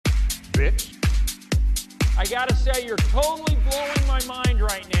bitch. I gotta say, you're totally blowing my mind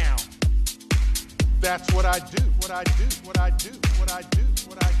right now. That's what I do, what I do, what I do, what I do,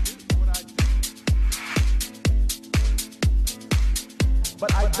 what I do, what I do.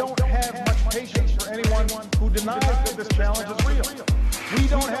 But I don't have much patience for anyone who denies that this challenge is real. We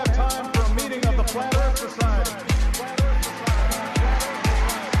don't have time for a meeting of the Flat Earth Society.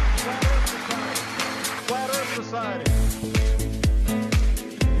 Flat Earth Society.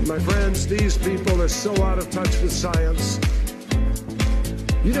 My friends, these people are so out of touch with science.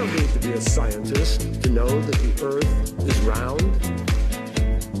 You don't need to be a scientist to know that the Earth is round.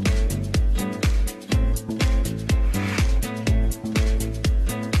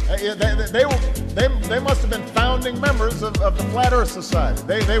 They must have been founding members of the Flat Earth Society.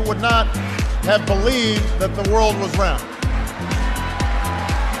 They would not have believed that the world was round.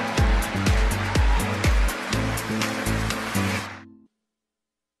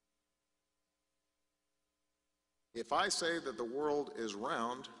 If I say that the world is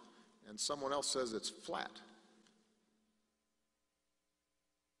round and someone else says it's flat,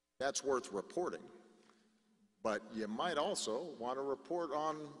 that's worth reporting. But you might also want to report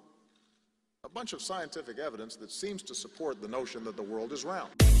on a bunch of scientific evidence that seems to support the notion that the world is round.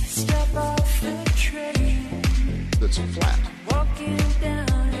 Step off the train. That's flat. Walking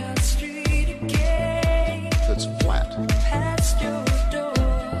down your street again. That's flat. Past your door.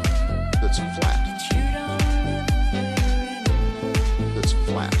 That's flat. You don't live there anymore. That's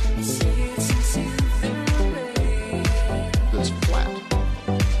flat. See it since you've been away. That's flat.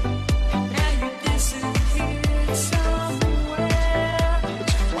 Now you disappeared somewhere.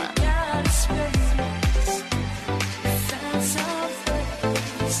 That's flat. Out of space. You found some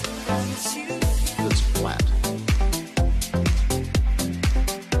place that you That's flat.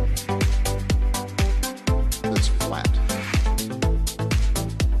 That's flat.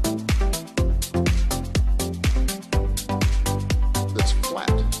 That's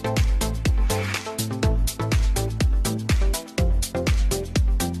flat.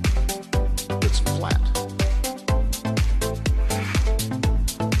 That's flat.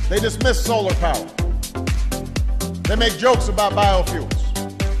 They dismiss solar power. They make jokes about biofuels.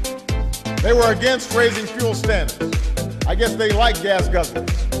 They were against raising fuel standards. I guess they like gas guzzlers.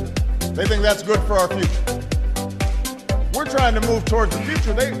 They think that's good for our future. We're trying to move towards the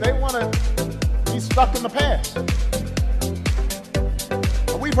future. They want to be stuck in the past.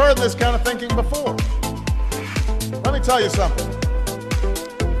 But we've heard this kind of thinking before. Let me tell you something.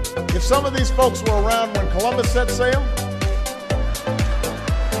 If some of these folks were around when Columbus set sail,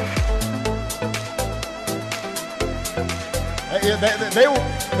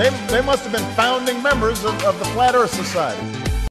 they must have been founding members of the Flat Earth Society.